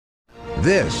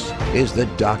This is the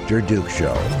Dr. Duke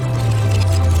Show.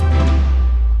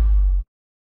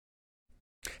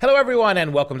 Hello, everyone,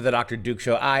 and welcome to the Dr. Duke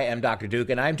Show. I am Dr.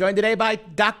 Duke, and I'm joined today by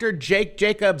Dr. Jake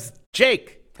Jacobs.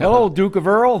 Jake. Hello, Duke of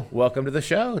Earl. Welcome to the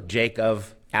show, Jake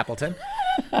of Appleton.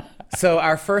 So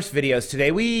our first videos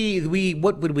today,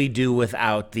 what would we do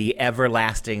without the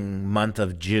everlasting month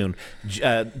of June?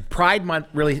 Pride month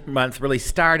really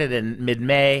started in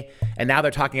mid-May, and now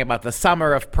they're talking about the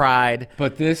summer of Pride.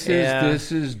 But this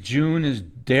is June is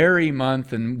dairy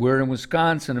month, and we're in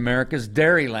Wisconsin, America's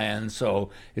dairy land, so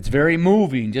it's very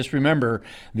moving. Just remember,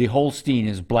 the Holstein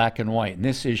is black and white, and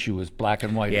this issue is black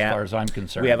and white as far as I'm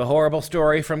concerned. We have a horrible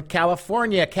story from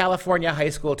California. California high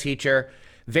school teacher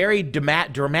very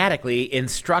dramatically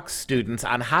instructs students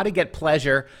on how to get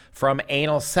pleasure from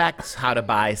anal sex, how to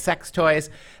buy sex toys,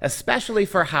 especially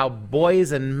for how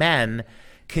boys and men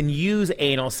can use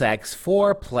anal sex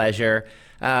for pleasure.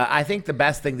 I think the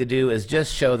best thing to do is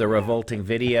just show the revolting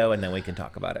video, and then we can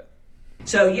talk about it.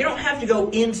 So you don't have to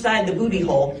go inside the booty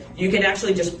hole. You can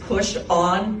actually just push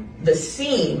on the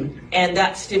seam, and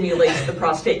that stimulates the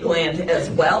prostate gland as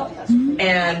well.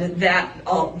 And that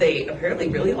they apparently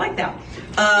really like that.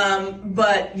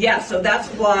 But yeah, so that's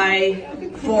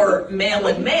why for male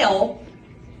and male,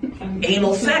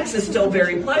 anal sex is still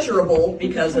very pleasurable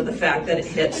because of the fact that it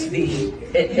hits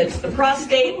the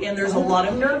prostate, and there's a lot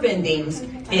of nerve endings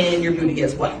in your booty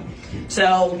as well.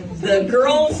 So the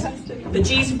girls, the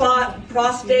G-spot,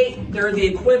 prostate, they're the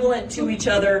equivalent to each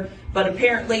other, but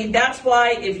apparently that's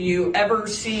why if you ever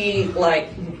see, like,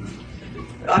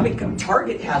 I mean,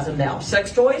 Target has them now,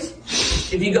 sex toys.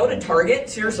 If you go to Target,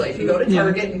 seriously, if you go to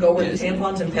Target and go where the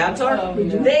tampons and pads are,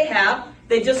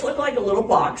 they just look like a little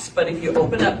box, but if you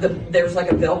open up, there's like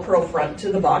a Velcro front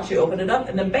to the box, you open it up,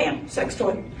 and then bam, sex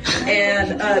toy.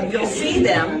 And you'll see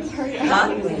them.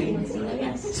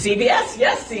 CVS,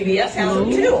 yes, CVS has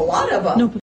them too, a lot of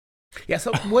them. Yeah,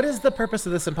 so what is the purpose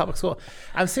of this in public school?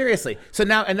 Seriously. So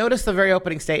now, and notice the very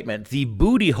opening statement. The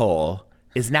booty hole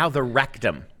is now the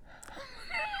rectum.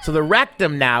 So the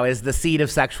rectum now is the seat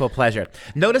of sexual pleasure.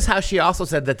 Notice how she also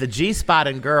said that the G-spot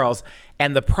in girls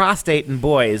and the prostate in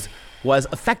boys was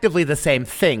effectively the same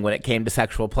thing when it came to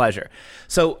sexual pleasure.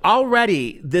 So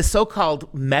already this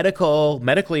so-called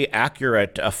medically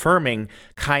accurate, affirming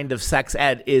kind of sex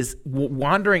ed is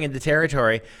wandering into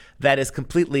territory that is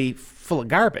completely full of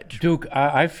garbage. Duke,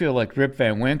 I feel like Rip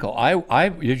Van Winkle.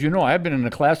 As you know, I've been in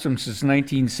the classroom since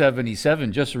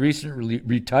 1977, just recently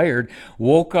retired,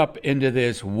 woke up into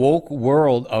this woke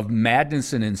world of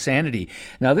madness and insanity.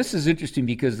 Now, this is interesting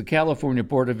because the California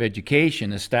Board of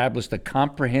Education established a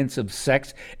comprehensive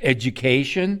sex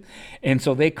education, and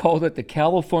so they called it the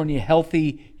California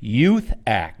Healthy Youth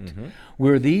Act,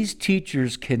 where these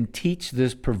teachers can teach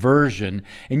this perversion,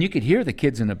 and you could hear the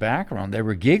kids in the background. They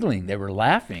were giggling, they were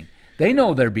laughing. They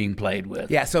know they're being played with.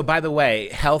 Yeah, so by the way,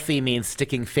 healthy means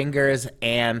sticking fingers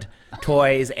and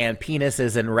toys and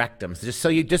penises and rectums.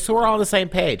 Just so we're all on the same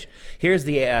page. Here's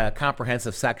the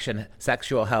comprehensive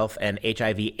sexual health and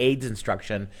HIV/AIDS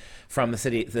instruction from the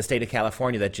state of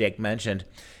California that Jake mentioned.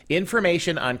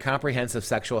 Information on comprehensive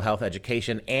sexual health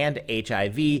education and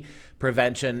HIV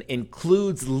prevention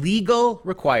includes legal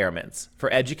requirements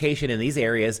for education in these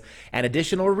areas and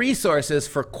additional resources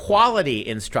for quality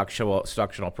instructional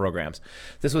programs.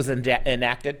 This was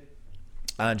enacted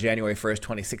on January 1st,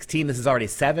 2016. This is already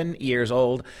 7 years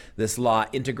old. This law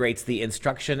integrates the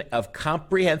instruction of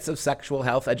comprehensive sexual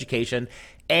health education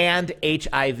and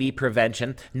HIV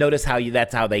prevention. Notice how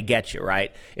that's how they get you,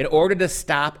 right? In order to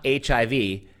stop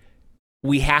HIV,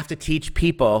 we have to teach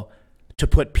people to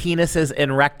put penises in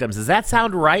rectums. Does that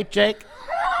sound right, Jake?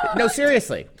 No,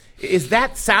 seriously. Is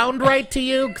that sound right to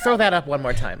you? Throw that up one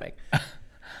more time, Mike.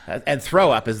 And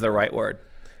throw up is the right word.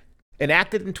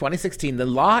 Enacted in 2016, the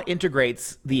law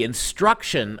integrates the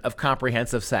instruction of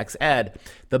comprehensive sex ed.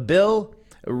 The bill,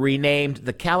 renamed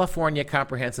the California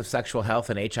Comprehensive Sexual Health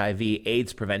and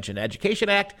HIV/AIDS Prevention Education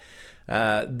Act,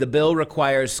 the bill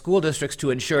requires school districts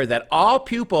to ensure that all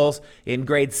pupils in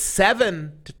grades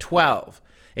 7 to 12,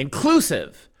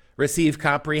 inclusive, receive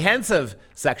comprehensive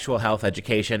sexual health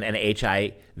education and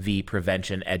HIV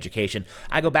prevention education.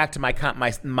 I go back to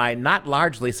my not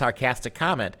largely sarcastic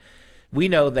comment. We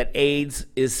know that AIDS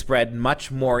is spread much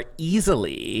more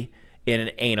easily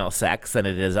in anal sex than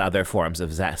it is other forms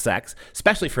of sex,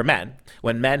 especially for men.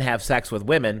 When men have sex with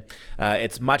women,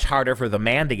 it's much harder for the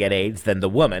man to get AIDS than the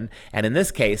woman. And in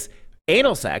this case,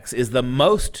 anal sex is the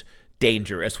most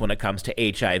dangerous when it comes to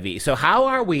HIV. So how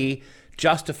are we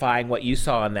justifying what you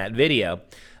saw in that video?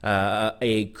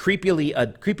 A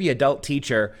creepy adult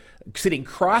teacher sitting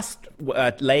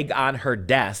cross-legged on her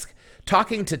desk,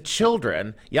 talking to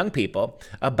children, young people,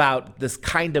 about this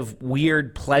kind of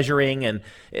weird pleasuring, and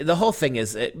the whole thing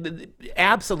is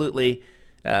absolutely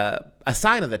a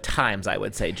sign of the times, I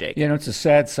would say, Jake. You know, it's a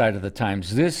sad side of the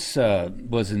times. This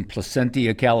was in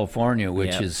Placentia, California,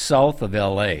 which Yep. is south of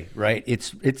L.A., right?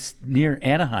 It's near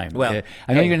Anaheim. Well,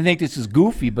 I know hey. you're going to think this is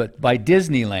goofy, but by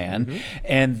Disneyland.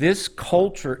 And this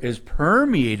culture is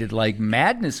permeated like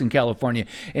madness in California.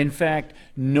 In fact,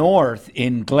 north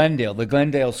in Glendale, the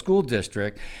Glendale School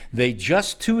District, they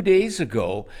just 2 days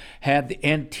ago had the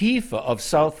Antifa of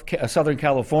Southern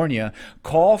California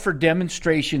call for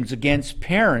demonstrations against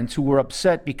parents who were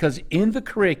upset because in the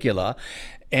curricula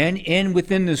and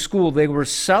within the school, they were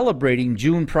celebrating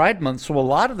June Pride Month. So a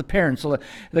lot of the parents,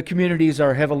 the communities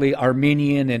are heavily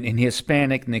Armenian and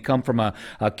Hispanic, and they come from a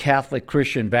Catholic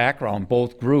Christian background,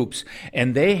 both groups.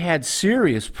 And they had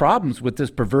serious problems with this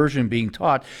perversion being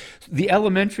taught. The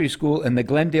elementary school in the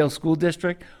Glendale School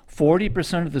District,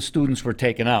 40% of the students were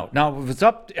taken out. Now, if it's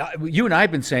up, you and I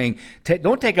have been saying,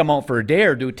 don't take them out for a day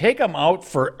or two. Take them out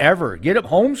forever. Get them,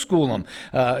 homeschool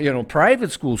them.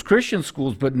 Private schools, Christian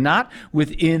schools, but not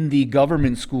within the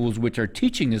government schools, which are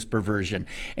teaching this perversion.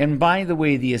 And by the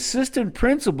way, the assistant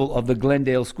principal of the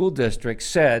Glendale School District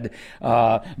said,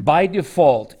 by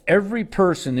default, every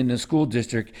person in the school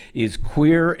district is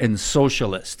queer and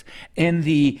socialist. And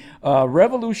the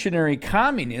revolutionary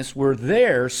communists were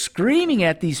there screaming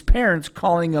at these parents,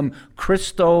 calling them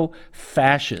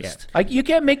Christo-fascist. Like, you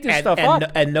can't make this stuff up.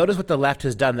 And notice what the left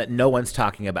has done that no one's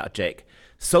talking about, Jake.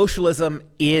 Socialism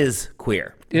is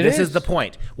queer. This is the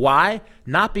point. Why?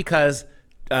 Not because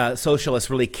socialists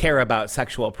really care about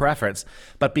sexual preference,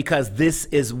 but because this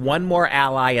is one more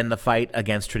ally in the fight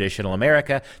against traditional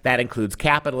America. That includes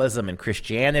capitalism and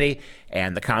Christianity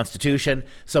and the Constitution.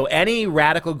 So any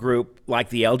radical group like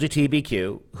the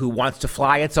LGBTQ who wants to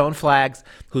fly its own flags,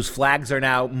 whose flags are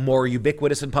now more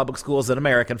ubiquitous in public schools than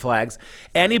American flags,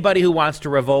 anybody who wants to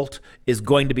revolt is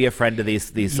going to be a friend of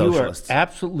these socialists. You are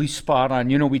absolutely spot on.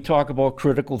 You know, we talk about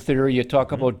critical theory. You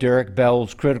talk about Derek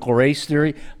Bell's critical race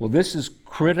theory. Well, this is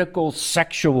critical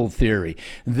sexual theory.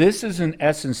 This is, in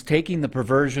essence, taking the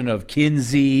perversion of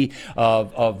Kinsey,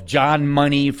 of John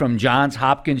Money from Johns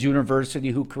Hopkins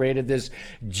University, who created this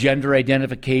gender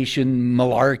identification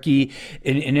malarkey.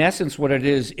 In essence, what it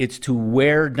is, it's to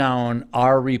wear down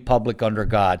our republic under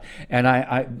God. And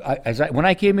when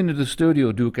I came into the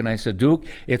studio, Duke, and I said, Duke,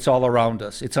 it's all around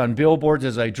us. It's on billboards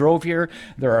as I drove here.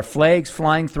 There are flags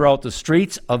flying throughout the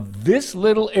streets of this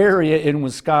little area in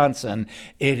Wisconsin.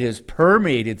 It is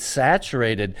permeated,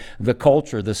 saturated the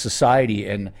culture, the society,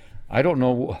 and I don't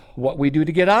know what we do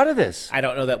to get out of this. I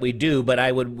don't know that we do, but I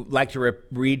would like to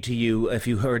read to you, if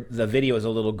you heard the video is a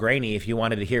little grainy, if you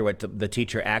wanted to hear what the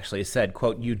teacher actually said,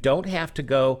 quote, "You don't have to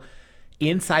go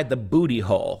inside the booty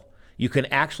hole. You can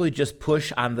actually just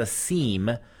push on the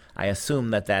seam." I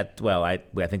assume I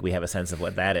think we have a sense of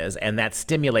what that is, and that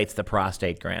stimulates the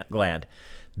prostate gland.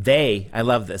 I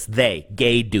love this,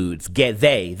 gay dudes,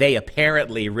 they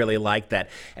apparently really like that.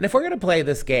 And if we're going to play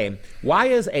this game, why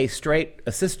is a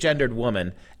cisgendered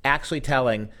woman actually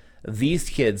telling these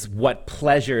kids what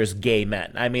pleasures gay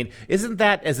men? I mean, isn't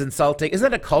that as insulting?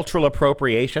 Isn't that a cultural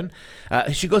appropriation?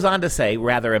 She goes on to say,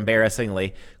 rather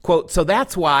embarrassingly, quote, "So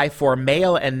that's why for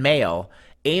male and male,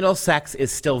 anal sex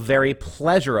is still very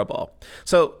pleasurable."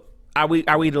 So are we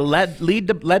led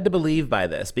to believe by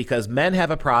this, because men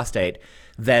have a prostate,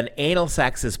 then anal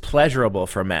sex is pleasurable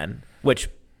for men? Which,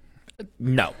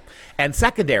 no. And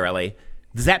secondarily,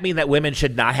 does that mean that women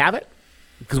should not have it?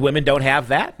 Because women don't have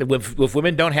that? If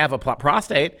women don't have a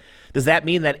prostate, does that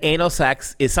mean that anal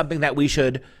sex is something that we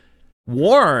should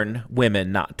warn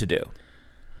women not to do?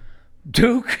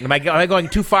 Duke, am I going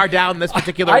too far down this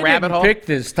particular rabbit hole? I didn't pick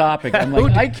this topic. I'm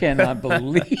like, I cannot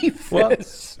believe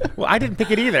this. Well, I didn't pick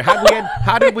it either.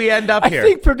 How did we end up here? I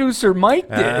think producer Mike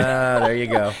did. There you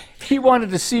go. He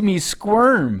wanted to see me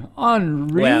squirm.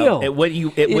 Unreal. Well,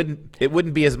 it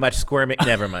wouldn't be as much squirming.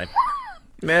 Never mind.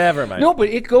 Never mind. No, but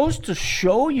it goes to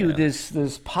show you this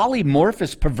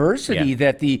polymorphous perversity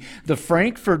that the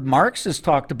Frankfurt Marxists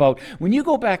talked about. When you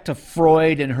go back to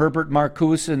Freud and Herbert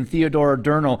Marcuse and Theodor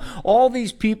Adorno, all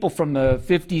these people from the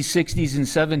 50s, 60s, and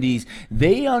 70s,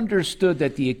 they understood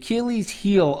that the Achilles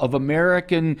heel of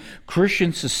American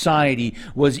Christian society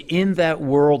was in that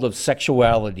world of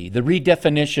sexuality, the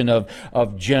redefinition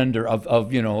of gender,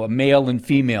 of male and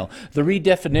female, the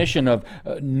redefinition of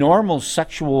normal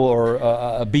sexual or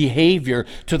behavior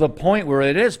to the point where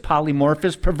it is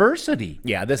polymorphous perversity.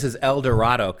 Yeah, this is El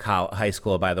Dorado High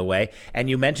School, by the way. And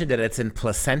you mentioned that it's in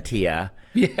Placentia,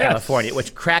 Yes. California,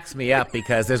 which cracks me up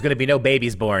because there's going to be no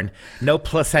babies born, no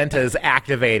placentas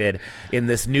activated in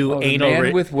this new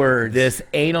man with words. This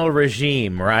anal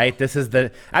regime, right? This is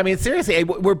I mean, seriously,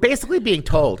 we're basically being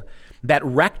told that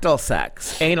rectal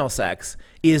sex, anal sex,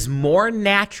 is more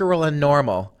natural and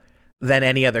normal than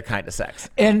any other kind of sex.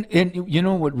 And you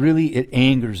know what really it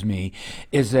angers me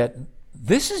is that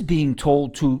this is being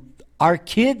told to our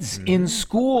kids in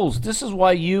schools. This is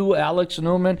why you, Alex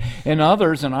Newman, and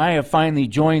others, and I have finally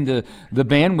joined the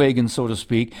bandwagon, so to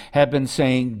speak, have been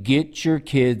saying, get your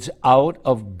kids out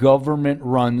of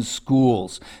government-run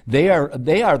schools. They are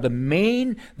they're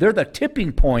the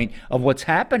tipping point of what's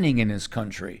happening in this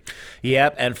country.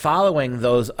 Yep, and following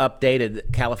those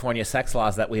updated California sex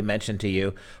laws that we mentioned to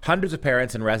you, hundreds of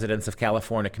parents and residents of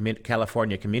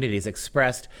California communities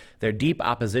expressed their deep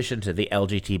opposition to the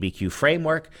LGBTQ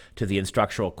framework, to the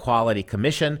Instructional Quality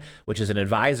Commission, which is an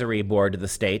advisory board to the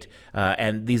state,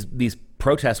 and these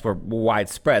protests were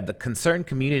widespread. The concerned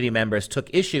community members took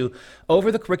issue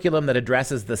over the curriculum that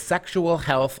addresses the sexual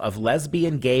health of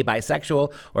lesbian, gay,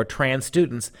 bisexual, or trans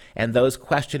students and those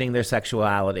questioning their sexual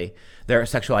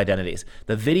identities.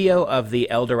 The video of the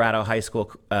El Dorado High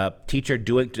School teacher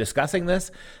discussing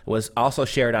this was also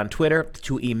shared on Twitter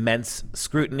to immense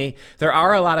scrutiny. There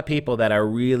are a lot of people that are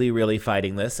really, really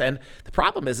fighting this, and the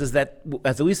problem is that,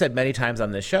 as we said many times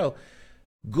on this show,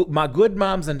 my good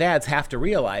moms and dads have to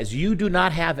realize you do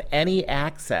not have any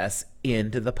access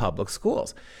into the public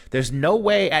schools. There's no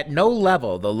way, at no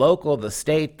level, the local, the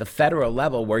state, the federal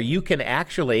level, where you can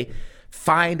actually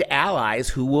find allies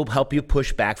who will help you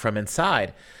push back from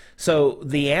inside. So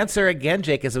the answer, again,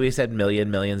 Jake, as we said a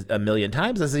million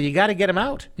times, is that you got to get them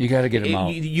out. You got to get them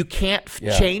out. You can't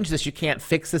change this. You can't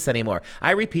fix this anymore.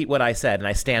 I repeat what I said, and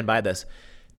I stand by this.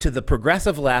 To the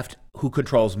progressive left, who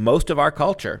controls most of our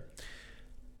culture,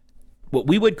 what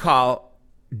we would call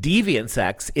deviant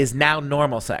sex is now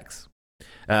normal sex.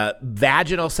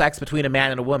 Vaginal sex between a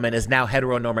man and a woman is now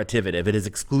heteronormative. It is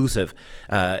exclusive.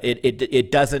 It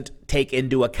doesn't take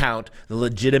into account the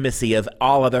legitimacy of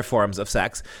all other forms of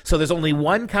sex. So there's only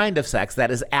one kind of sex that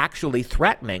is actually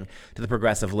threatening to the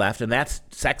progressive left, and that's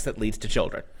sex that leads to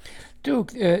children.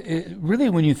 Duke, really,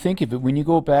 when you think of it, when you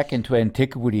go back into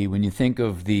antiquity, when you think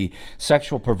of the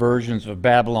sexual perversions of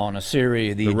Babylon,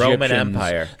 Assyria, the Roman Egyptians,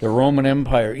 Empire, the Roman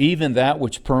Empire, even that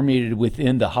which permeated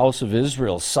within the house of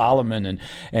Israel, Solomon,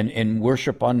 and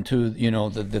worship unto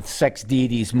the sex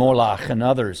deities Moloch and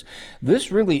others,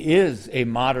 this really is a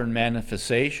modern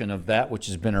manifestation of that which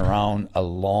has been around a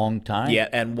long time. Yeah,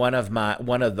 and one of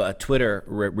the Twitter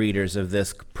readers of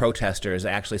this protesters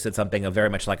actually said something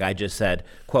very much like I just said,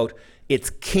 quote, "It's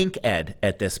kink ed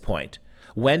at this point.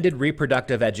 When did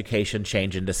reproductive education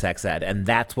change into sex ed?" And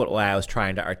that's what I was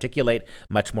trying to articulate,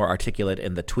 much more articulate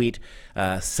in the tweet.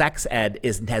 Sex ed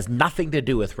has nothing to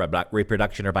do with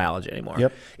reproduction or biology anymore.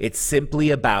 Yep. It's simply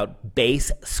about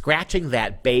scratching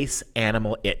that base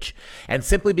animal itch. And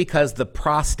simply because the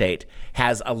prostate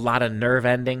has a lot of nerve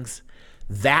endings,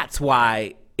 that's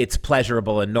why it's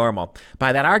pleasurable and normal.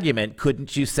 By that argument,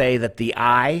 couldn't you say that the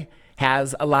eye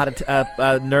has a lot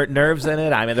of nerves in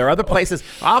it? I mean, there are other places,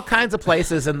 all kinds of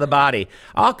places in the body,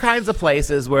 all kinds of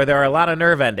places where there are a lot of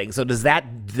nerve endings. So does that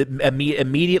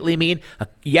immediately mean,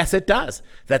 yes, it does,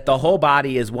 that the whole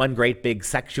body is one great big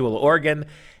sexual organ?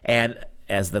 And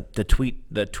as the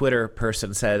Twitter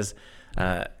person says,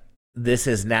 this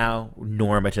is now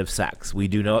normative sex. We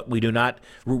do not,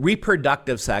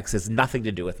 reproductive sex has nothing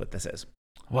to do with what this is.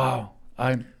 Wow,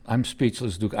 I'm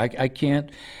speechless, Duke.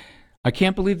 I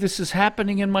can't believe this is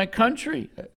happening in my country.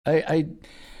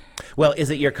 Well,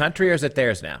 is it your country or is it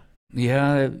theirs now?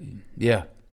 Yeah.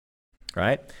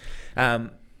 Right.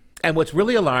 And what's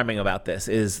really alarming about this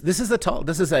is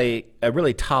a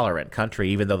really tolerant country,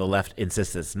 even though the left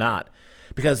insists it's not,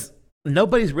 because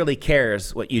nobody really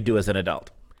cares what you do as an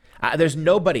adult. There's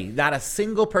nobody, not a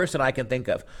single person I can think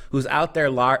of, who's out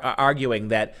there arguing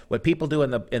that what people do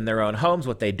in their own homes,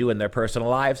 what they do in their personal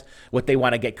lives, what they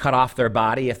want to get cut off their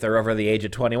body if they're over the age of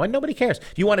 21, nobody cares.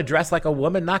 You want to dress like a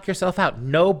woman, knock yourself out.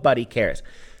 Nobody cares.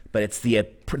 But it's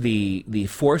the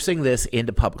forcing this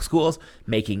into public schools,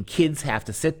 making kids have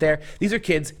to sit there. These are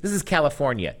kids. This is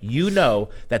California. You know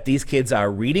that these kids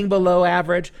are reading below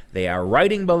average. They are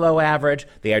writing below average.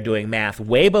 They are doing math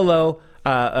way below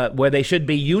where they should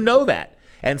be. You know that.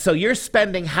 And so you're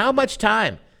spending how much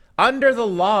time under the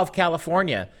law of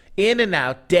California, in and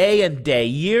out, day and day,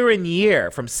 year and year,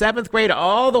 from 7th grade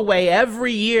all the way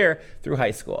every year through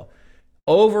high school,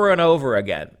 over and over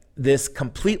again, this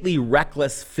completely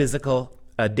reckless physical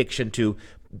addiction to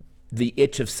the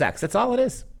itch of sex. That's all it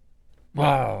is.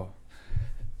 Wow.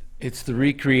 It's the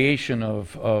recreation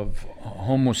of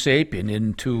Homo sapien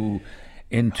into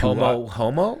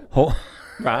Homo?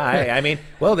 Right. I mean,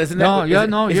 well, isn't that?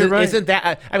 You're right. Isn't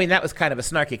that? I mean, that was kind of a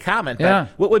snarky comment. But Yeah.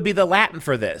 what would be the Latin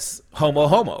for this?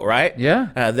 Homo, right? Yeah.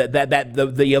 That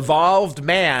the evolved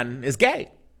man is gay.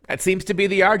 That seems to be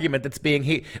the argument that's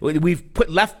being. We've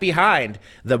left behind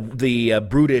the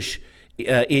brutish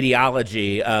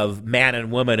ideology of man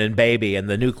and woman and baby and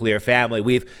the nuclear family.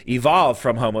 We've evolved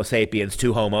from Homo sapiens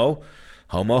to Homo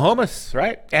homus,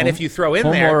 right? And if you throw in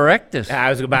Homo there, erectus. I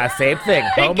was about the same thing.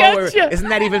 Gotcha. Isn't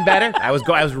that even better? I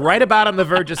was right about on the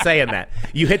verge of saying that.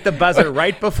 You hit the buzzer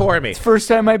right before me. First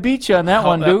time I beat you on that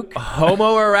one, Duke.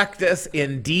 Homo erectus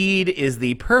indeed is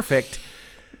the perfect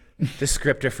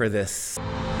descriptor for this.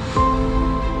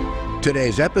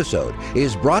 Today's episode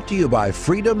is brought to you by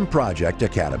Freedom Project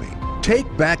Academy.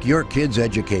 Take back your kids'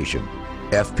 education.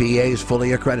 FPA's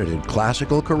fully accredited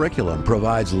classical curriculum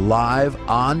provides live,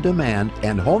 on-demand,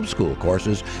 and homeschool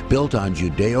courses built on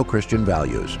Judeo-Christian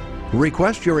values.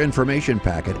 Request your information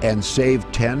packet and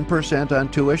save 10%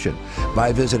 on tuition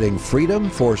by visiting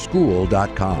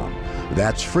freedomforschool.com.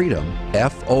 That's freedom,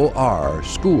 F-O-R,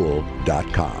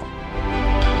 school.com.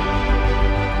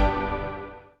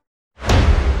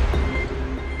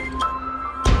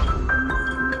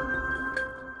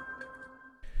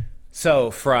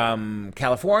 So from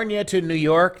California to New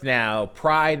York now,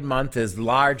 Pride Month is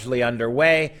largely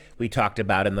underway. We talked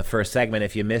about in the first segment.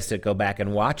 If you missed it, go back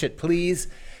and watch it, please.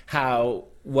 How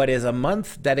what is a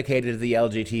month dedicated to the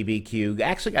LGBTQ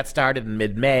actually got started in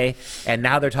mid-May, and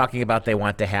now they're talking about they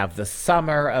want to have the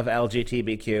summer of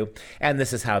LGBTQ, and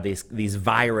this is how these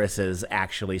viruses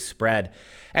actually spread.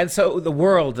 And so the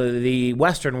world, the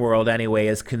Western world anyway,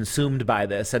 is consumed by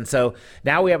this. And so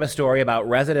now we have a story about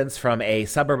residents from a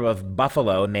suburb of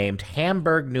Buffalo named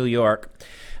Hamburg, New York.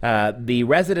 The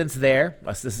residents there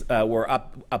were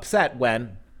upset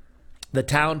when the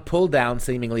town pulled down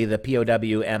seemingly the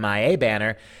POW MIA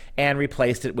banner and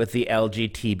replaced it with the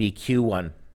LGBTQ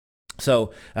one.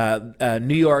 So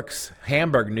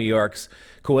Hamburg, New York's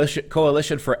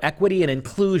Coalition for Equity and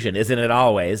Inclusion, isn't it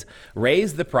always,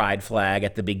 raised the pride flag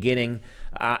at the building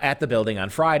on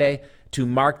Friday. To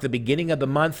mark the beginning of the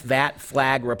month, that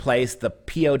flag replaced the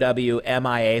POW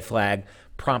MIA flag,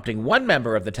 prompting one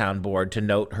member of the town board to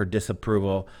note her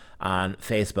disapproval on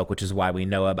Facebook, which is why we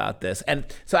know about this. And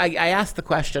so I asked the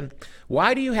question,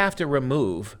 why do you have to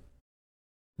remove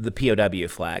the POW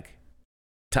flag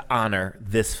to honor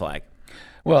this flag?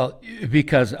 Well,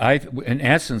 because in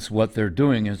essence, what they're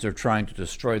doing is they're trying to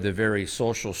destroy the very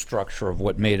social structure of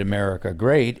what made America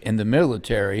great, and the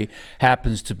military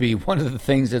happens to be one of the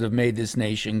things that have made this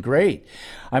nation great.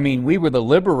 I mean, we were the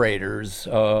liberators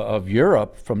of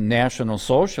Europe from National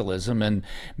Socialism, and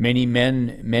many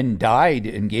men died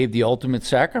and gave the ultimate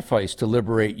sacrifice to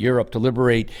liberate Europe, to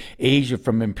liberate Asia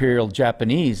from Imperial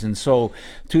Japanese. And so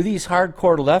to these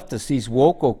hardcore leftists, these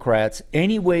wokeocrats,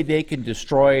 any way they can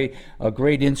destroy a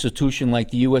great institution like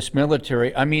the U.S.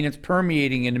 military, I mean, it's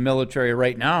permeating in the military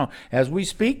right now as we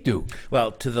speak, Duke.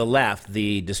 Well, to the left,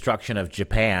 the destruction of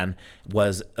Japan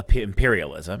was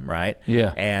imperialism, right?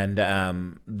 Yeah.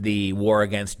 And the war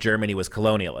against Germany was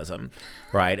colonialism,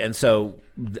 right? And so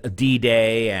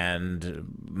D-Day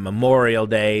and Memorial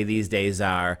Day these days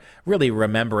are really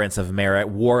remembrance of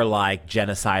warlike,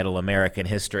 genocidal American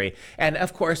history. And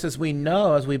of course, as we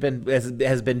know,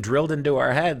 has been drilled into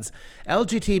our heads,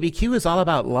 LGBTQ is all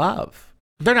about love.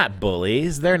 They're not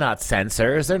bullies. They're not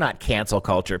censors. They're not cancel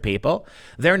culture people.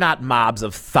 They're not mobs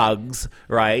of thugs,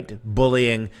 right?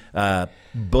 Bullying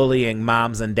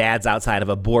moms and dads outside of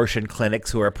abortion clinics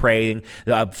who are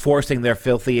forcing their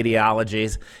filthy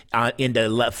ideologies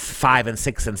into 5 and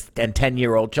 6 and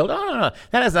 10-year-old children. No.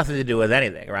 That has nothing to do with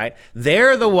anything, right?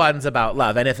 They're the ones about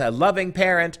love. And if a loving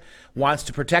parent wants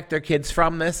to protect their kids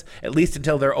from this, at least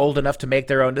until they're old enough to make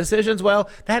their own decisions, well,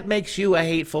 that makes you a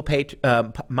hateful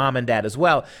mom and dad as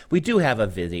well. We do have a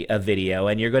video,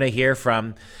 and you're going to hear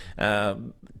from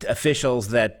officials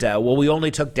that, we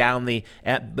only took down the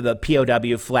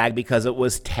POW flag because it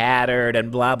was tattered and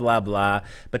blah, blah, blah.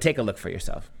 But take a look for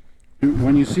yourself.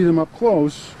 When you see them up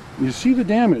close, you see the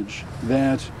damage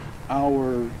that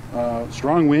our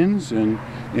strong winds in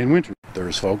winter.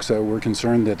 There's folks that were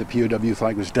concerned that the POW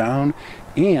flag was down,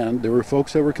 and there were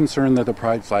folks that were concerned that the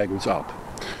pride flag was up.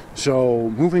 So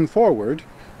moving forward,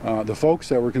 the folks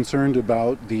that were concerned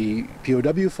about the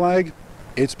POW flag,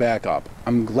 it's back up.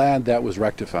 I'm glad that was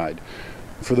rectified.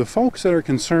 For the folks that are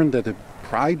concerned that the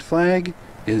pride flag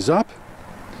is up,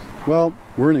 well,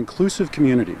 we're an inclusive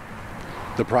community.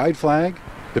 The pride flag,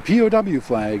 the POW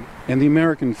flag, and the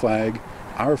American flag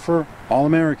are for all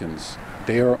Americans.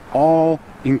 They are all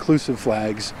inclusive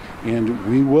flags, and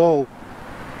we will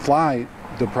fly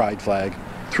the pride flag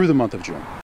through the month of June.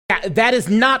 That is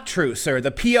not true, sir.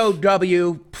 The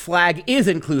POW flag is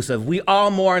inclusive. We all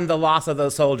mourn the loss of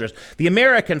those soldiers. The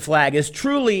American flag is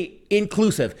truly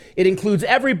inclusive. It includes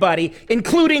everybody,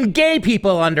 including gay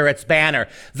people under its banner.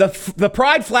 The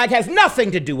pride flag has nothing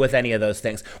to do with any of those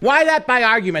things. Why that by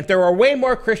argument? There are way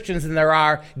more Christians than there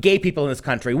are gay people in this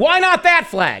country. Why not that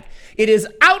flag? It is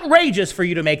outrageous for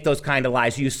you to make those kind of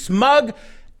lies. You smug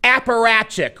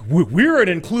apparatchik. We're an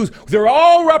inclusive. They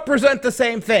all represent the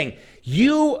same thing.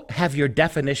 You have your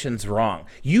definitions wrong.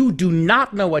 You do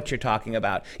not know what you're talking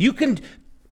about. You can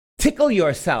tickle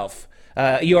yourself,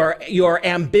 your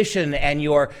ambition and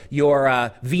your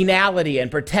venality, and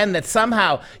pretend that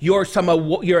somehow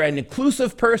you're an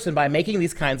inclusive person by making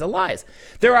these kinds of lies.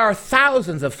 There are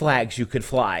thousands of flags you could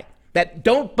fly that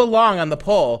don't belong on the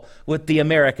pole with the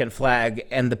American flag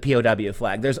and the POW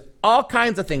flag. There's all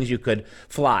kinds of things you could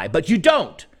fly, but you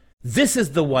don't. This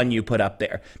is the one you put up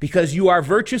there because you are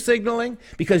virtue signaling,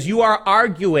 because you are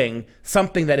arguing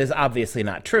something that is obviously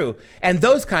not true. And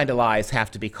those kind of lies have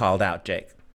to be called out, Jake.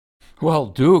 Well,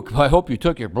 Duke, I hope you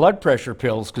took your blood pressure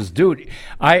pills because, dude,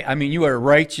 I mean, you are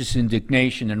righteous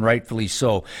indignation, and rightfully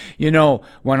so. You know,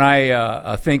 when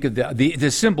I think of the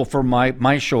symbol for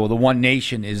my show, the One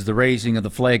Nation, is the raising of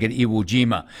the flag at Iwo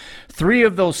Jima. 3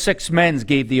 of those 6 men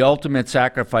gave the ultimate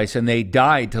sacrifice, and they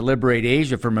died to liberate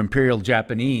Asia from Imperial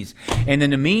Japanese. And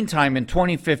in the meantime, in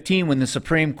 2015, when the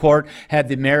Supreme Court had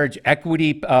the Marriage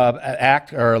Equity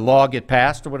Act or law get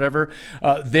passed or whatever,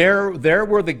 there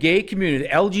were the gay community,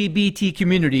 LGBT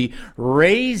community,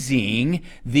 raising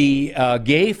the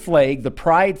gay flag, the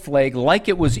pride flag, like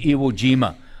it was Iwo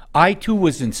Jima. I too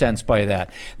was incensed by that.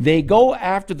 They go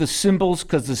after the symbols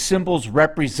because the symbols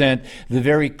represent the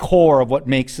very core of what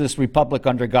makes this republic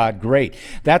under God great.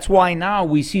 That's why now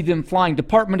we see them flying.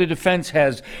 Department of Defense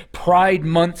has Pride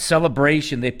Month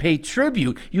celebration. They pay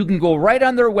tribute. You can go right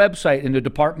on their website in the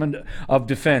Department of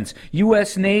Defense.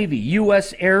 U.S. Navy,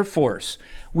 U.S. Air Force.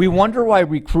 We wonder why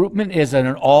recruitment is at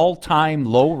an all-time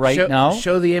low now.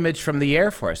 Show the image from the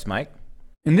Air Force, Mike.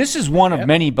 And this is one of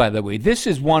many, by the way. This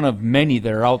is one of many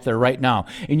that are out there right now.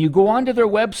 And you go onto their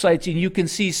websites and you can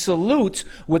see salutes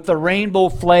with the rainbow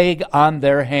flag on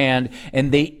their hand,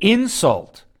 and they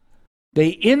insult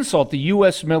the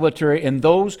U.S. military and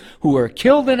those who are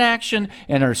killed in action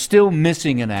and are still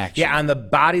missing in action. Yeah, on the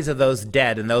bodies of those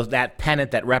dead and that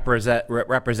pennant that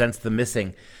represents the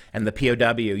missing and the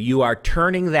POW, you are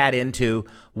turning that into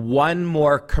one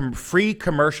more free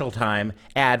commercial time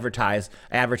advertising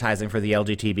for the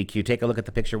LGBTQ. Take a look at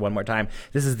the picture one more time.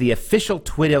 This is the official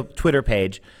Twitter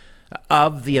page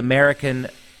of the American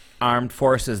Armed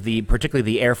Forces, particularly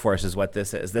the Air Force is what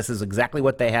this is. This is exactly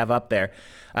what they have up there.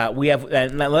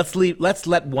 Let's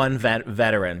let one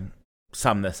veteran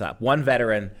sum this up. One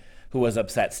veteran who was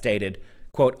upset stated,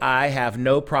 quote, "I have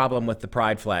no problem with the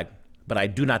pride flag, but I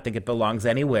do not think it belongs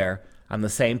anywhere on the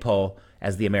same pole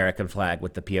as the American flag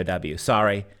with the POW.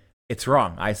 Sorry, it's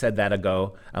wrong. I said that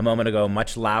a moment ago,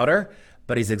 much louder,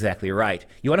 but he's exactly right.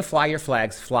 You want to fly your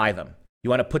flags, fly them.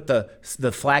 You want to put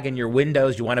the flag in your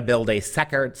windows. You want to build a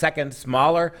second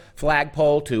smaller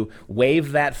flagpole to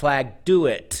wave that flag, do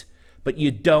it. But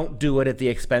you don't do it at the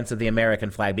expense of the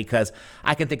American flag, because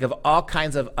I can think of all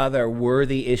kinds of other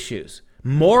worthy issues,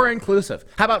 more inclusive.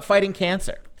 How about fighting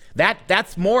cancer?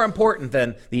 That's more important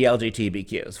than the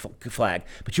LGBTQ's flag.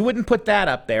 But you wouldn't put that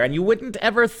up there, and you wouldn't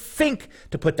ever think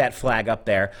to put that flag up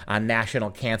there on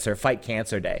National Fight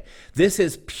Cancer Day. This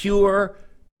is pure,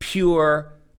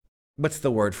 what's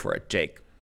the word for it, Jake?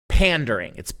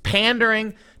 Pandering. It's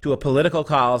pandering to a political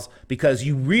cause because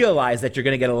you realize that you're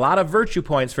going to get a lot of virtue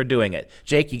points for doing it.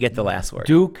 Jake, you get the last word.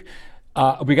 Duke,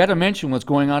 we got to mention what's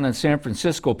going on in San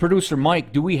Francisco. Producer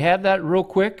Mike, do we have that real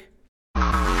quick?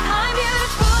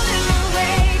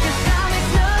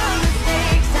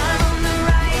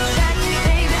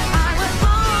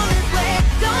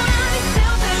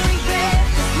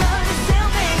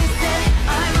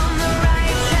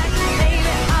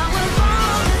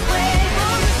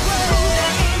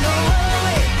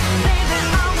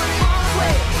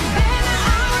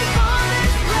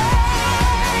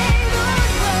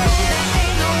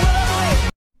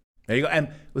 There you go. And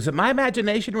was it my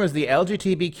imagination, or was the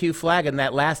LGBTQ flag in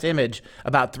that last image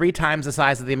about 3 times the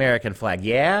size of the American flag?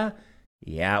 Yeah?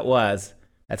 Yeah, it was.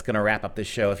 That's going to wrap up this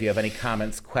show. If you have any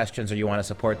comments, questions, or you want to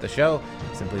support the show,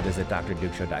 simply visit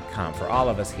drdukeshow.com. For all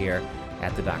of us here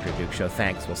at the Dr. Duke Show,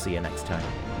 thanks. We'll see you next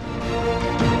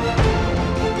time.